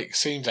 because Alex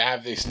seemed to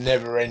have this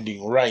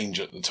never-ending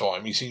range at the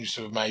time, he seems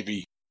to have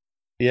maybe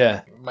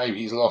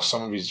he's lost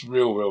some of his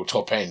real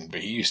top end, but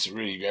he used to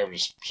really be able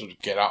to sort of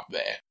get up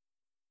there.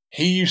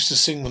 He used to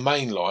sing the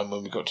main line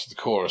when we got to the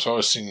chorus. I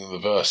was singing the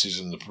verses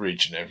and the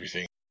bridge and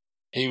everything.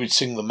 He would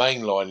sing the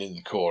main line in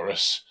the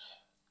chorus,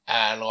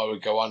 and I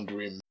would go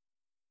under him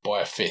by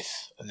a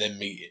fifth, and then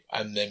meet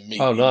in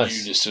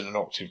unison an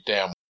octave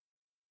down.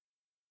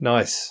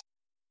 Nice.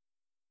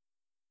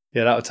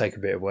 Yeah, that would take a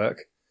bit of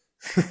work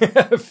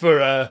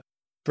for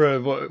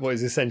what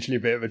is essentially a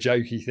bit of a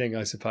jokey thing,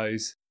 I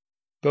suppose.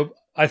 But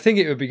I think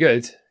it would be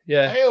good.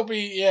 Yeah, it'll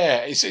be. Yeah,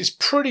 it's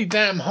pretty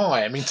damn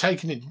high. I mean,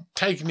 taking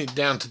it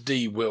down to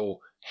D will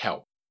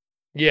help.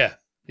 Yeah.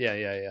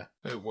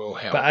 It will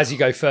help. But as you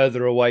go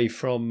further away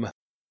from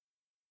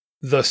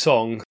the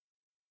song,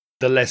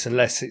 the less and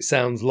less it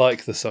sounds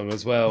like the song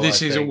as well.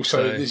 This is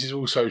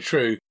also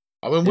true.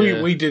 I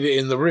mean, we did it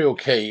in the real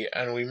key,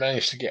 and we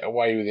managed to get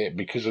away with it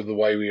because of the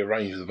way we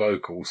arranged the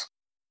vocals.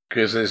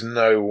 Because there's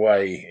no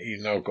way,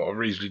 I've got a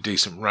reasonably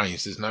decent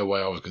range. There's no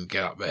way I was going to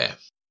get up there.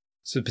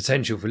 So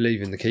potential for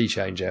leaving the key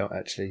change out.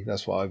 Actually,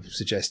 that's what I've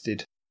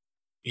suggested.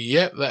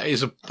 Yep, that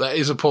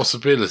is a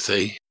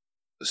possibility.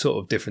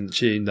 Sort of different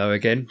tune though,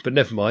 again, but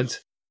never mind.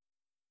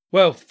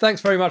 Well,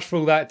 thanks very much for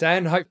all that,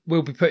 Dan. Hope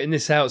we'll be putting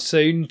this out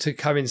soon to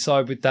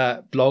coincide with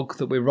that blog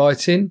that we're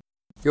writing.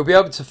 You'll be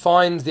able to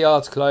find the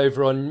article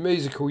over on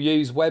Musical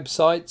U's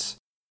website,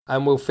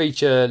 and we'll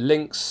feature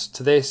links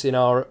to this in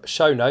our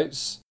show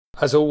notes.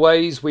 As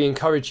always, we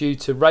encourage you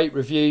to rate,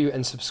 review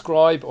and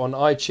subscribe on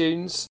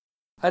iTunes,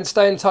 and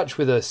stay in touch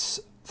with us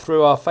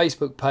through our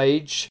Facebook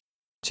page,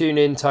 Tune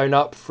In, Tone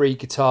Up, Free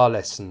Guitar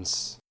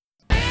Lessons.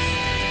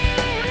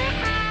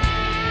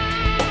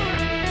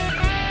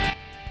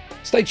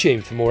 Stay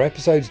tuned for more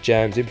episodes,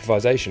 jams,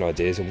 improvisation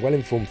ideas and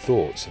well-informed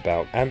thoughts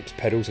about amps,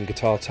 pedals and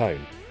guitar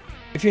tone.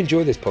 If you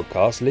enjoy this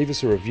podcast, leave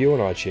us a review on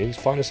iTunes,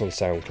 find us on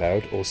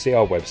SoundCloud or see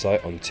our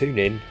website on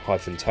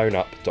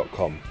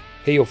tunein-toneup.com.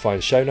 Here you'll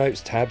find show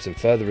notes, tabs and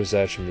further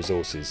research and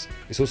resources.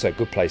 It's also a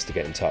good place to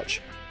get in touch.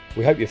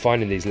 We hope you're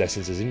finding these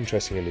lessons as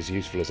interesting and as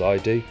useful as I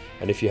do,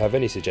 and if you have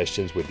any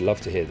suggestions, we'd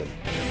love to hear them.